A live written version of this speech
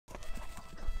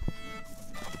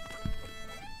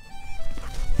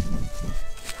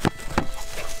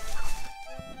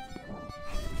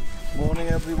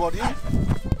everybody. Out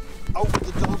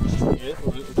with the dogs here for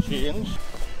a little change.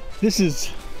 This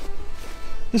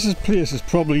place is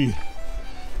probably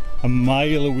a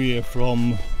mile away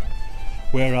from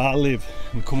where I live.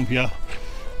 We come up here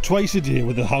twice a day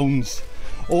with the hounds,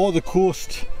 or the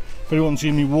coast. If anyone's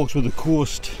seen me walks with the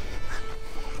coast.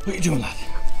 What are you doing, lad?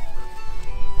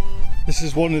 This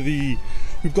is one of the,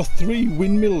 we've got 3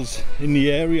 windmills in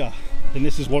the area, and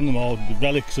this is one of them, all the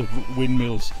relics of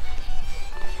windmills.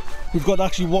 We've got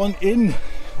actually one in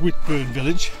Whitburn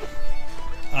village,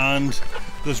 and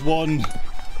there's one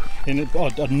in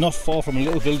not far from a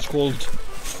little village called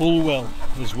Fulwell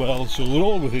as well, so we're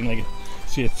all within like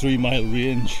say a 3-mile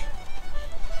range.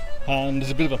 And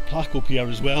there's a bit of a plaque up here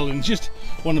as well, and just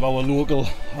one of our local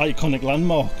iconic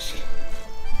landmarks.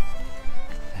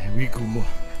 There we go.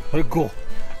 What a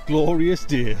glorious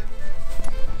day.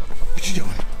 What you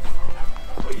doing?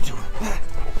 What are you doing?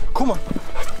 Come on.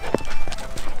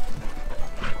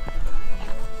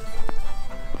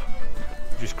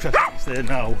 Just crest there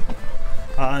now,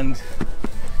 and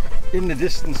in the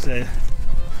distance there, I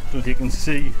don't know if you can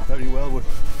see very well, but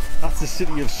that's the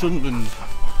city of Sunderland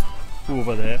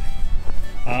over there,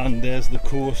 and there's the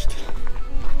coast.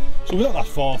 So we're not that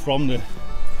far from the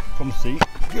sea.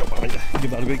 Give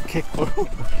that a big kick. What?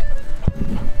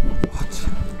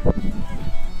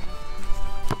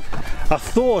 I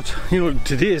thought, you know,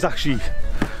 today's actually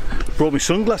brought me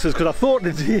sunglasses because I thought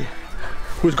today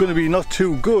was going to be not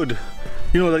too good.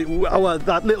 You know, like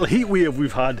that little heat wave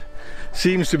we've had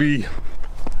seems to be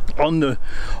on the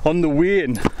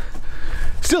wane.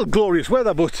 Still glorious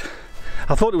weather, but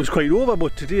I thought it was quite over,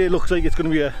 but today it looks like it's going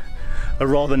to be a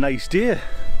rather nice day.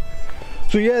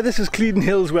 So yeah, this is Cleadon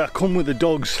Hills where I come with the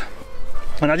dogs,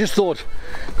 and I just thought,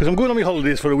 because I'm going on my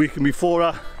holidays for a week, and before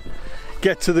I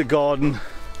get to the garden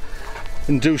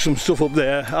and do some stuff up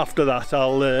there, after that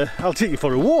I'll take you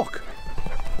for a walk.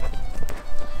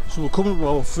 So we're coming to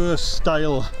our first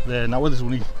stile there now. There's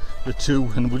only the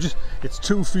 2, and it's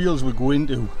 2 fields we go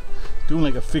into, doing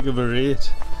like a figure of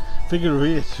 8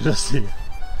 should I say.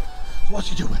 So what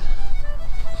you doing?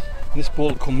 This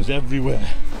ball comes everywhere.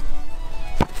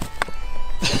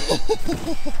 I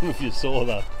don't know if you saw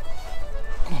that.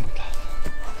 Come on, lad.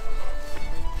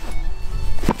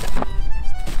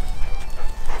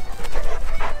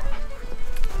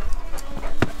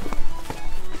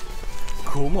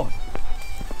 Come on.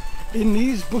 In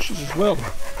these bushes as well,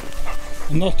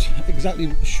 I'm not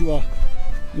exactly sure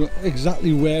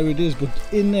exactly where it is, but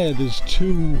in there's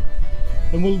 2,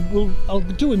 and I'll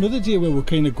do another day where we'll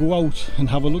kind of go out and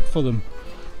have a look for them.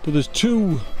 But there's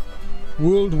 2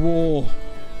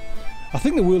 I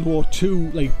think the World War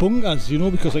II like bunkers, you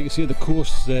know, because like you say the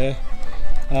coast's there,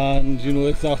 and you know,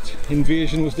 if that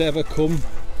invasion was to ever come,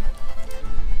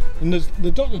 and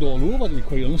they're dotted all over, to be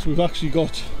quite honest. We've actually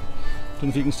got, I don't know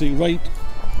if you can see, right,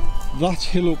 that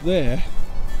hill up there,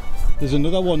 there's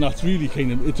another one that's really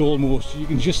kind of, it's almost, you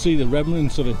can just see the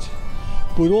remnants of it.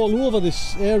 But all over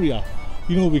this area,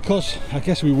 you know, because I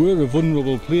guess we were a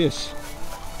vulnerable place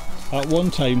at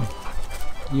one time,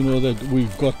 you know, that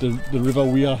we've got the River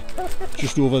Wear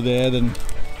just over there, then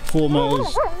 4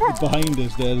 miles behind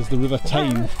us there's the River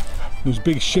Tyne. There's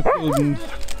big shipbuilding.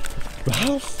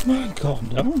 Ralph, man, calm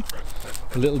down.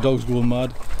 The little dog's going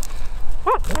mad.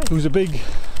 There was a big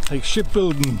like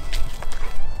shipbuilding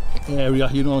area,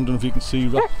 you know, I don't know if you can see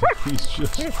Ralph. He's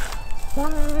just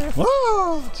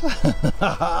what?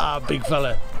 Big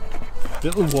fella,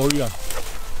 little warrior.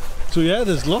 So yeah,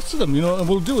 there's lots of them, you know, and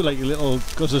we'll do like a little,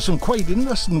 because there's some quite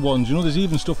interesting ones, you know, there's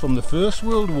even stuff from the First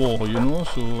World War, you know,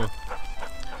 so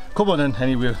come on in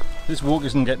anyway, this walk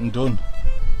isn't getting done.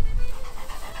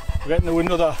 We're getting to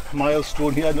another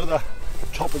milestone here, another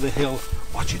top of the hill.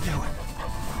 What you doing?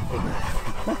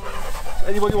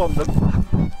 Anybody want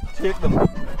them? Take them.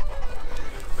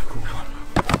 Come on.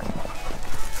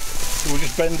 So we'll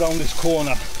just bend down this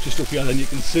corner, just up here, then you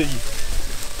can see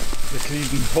the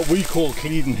Cleadon, what we call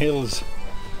Cleadon Hills.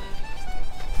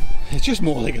 It's just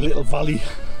more like a little valley.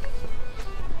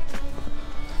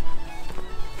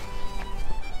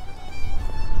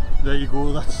 There you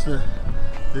go, that's the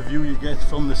view you get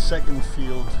from the second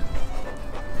field.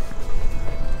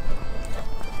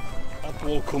 That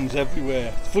ball comes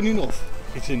everywhere. Funny enough,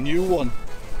 it's a new one,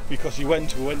 because we went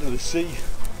to the sea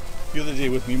the other day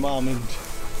with my mum, and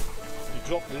he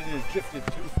dropped it in and it drifted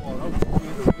too far out.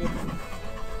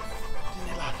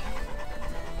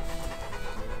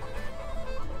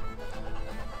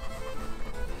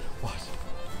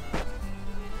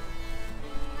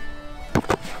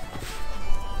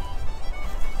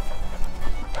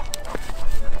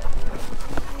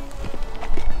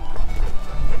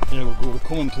 There we go, we're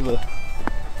coming to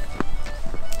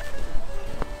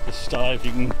star if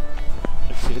you can. Like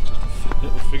I say, just a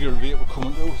little figure of 8 we're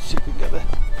coming to. See if we can get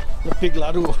the big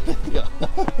lad over here.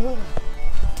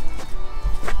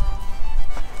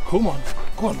 Come on,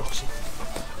 go on, Roxie.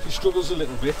 She struggles a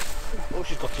little bit. Oh,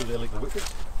 she's got through there like a whippet.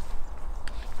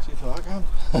 See if I can.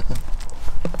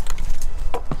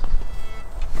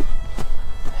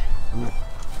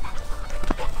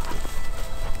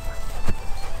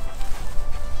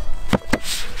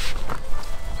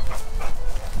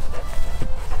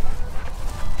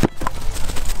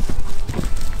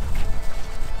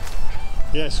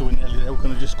 Yeah, so we're nearly there. We're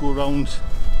going to just go around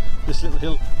this little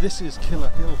hill. This is Killer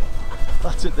Hill.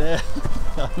 That's it there.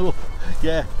 I know.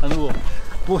 Yeah, I know.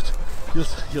 But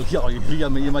you'll hear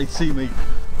me. You might see me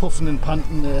puffing and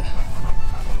panting there.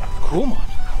 Come on.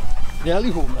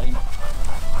 Nearly home line.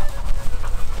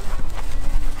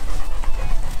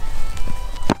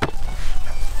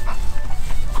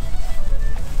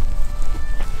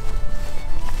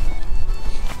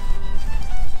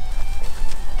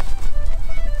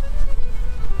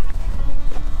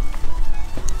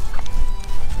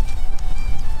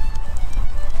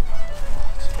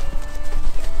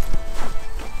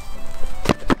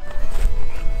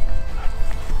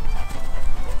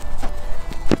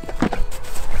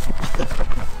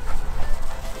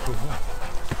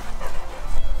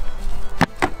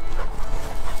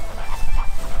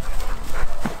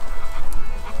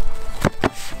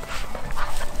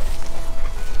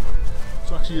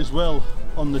 As well,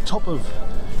 on the top of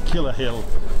Killer Hill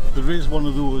there is one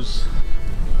of those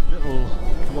little,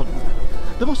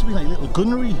 there must have been like a little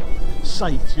gunnery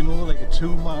site, you know, like a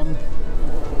 2-man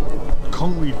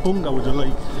concrete bunker with a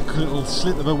like a little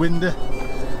slit of a window,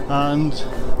 and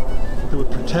they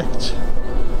would protect,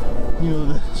 you know,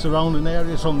 the surrounding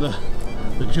areas from the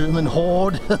German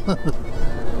horde.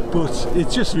 But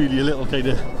it's just really a little kind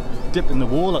of dip in the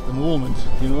wall at the moment,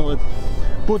 you know.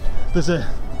 But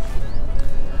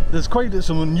there's quite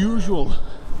some unusual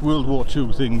World War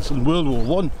II things and World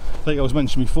War I, like I was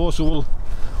mentioning before, so we'll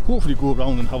hopefully go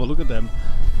around and have a look at them.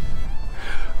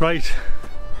 Right,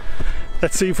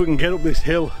 let's see if we can get up this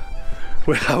hill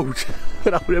without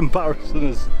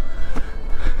embarrassing us.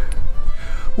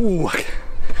 Ooh,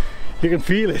 you can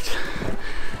feel it.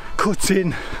 Cuts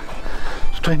in.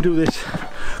 Let's try and do this a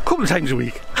couple of times a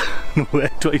week. No,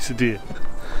 twice a day.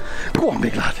 Go on,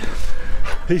 big lad.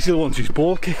 These are the ones who's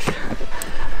ball kicked.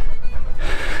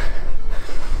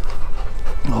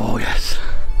 Oh yes.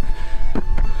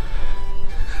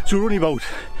 So we're only about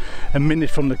a minute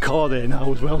from the car there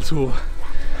now as well, so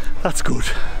that's good.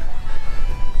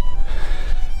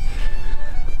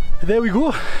 There we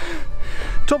go.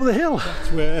 Top of the hill.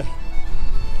 That's where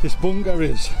this bunker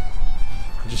is.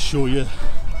 I'll just show you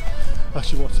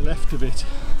actually what's left of it.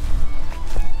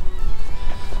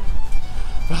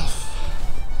 Well,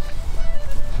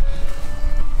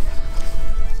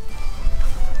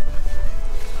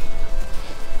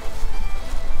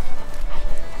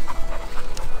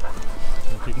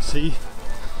 you can see,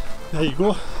 there you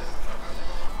go.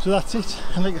 So that's it,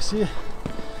 and like I say,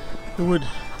 it would,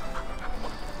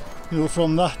 you know,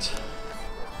 from that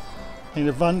kind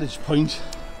of vantage point,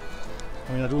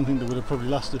 I mean, I don't think they would have probably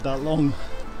lasted that long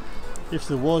if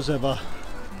there was ever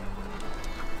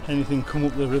anything come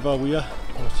up the river weir.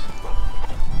 But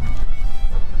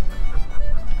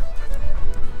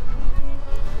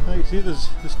like you see, there's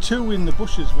 2 in the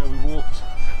bushes where we walked.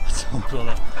 That's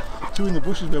umbrella. 2 in the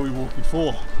bushes where we walked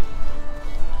before,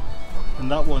 and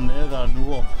that one there that I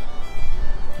know of.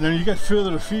 And then you get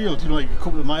further afield, you know, like a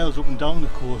couple of miles up and down the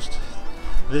coast,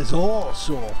 there's all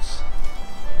sorts.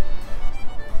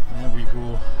 There we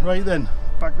go. Right then,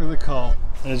 back to the car.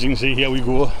 And as you can see, here we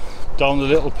go down the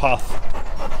little path,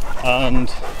 and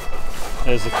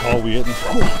there's the car waiting.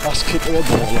 Oh, that's kick of the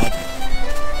ball, lad.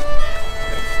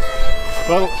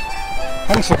 Well,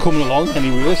 thanks for coming along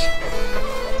anyways.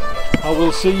 I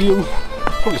will see you,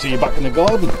 probably see you back in the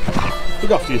garden. Look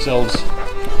after yourselves.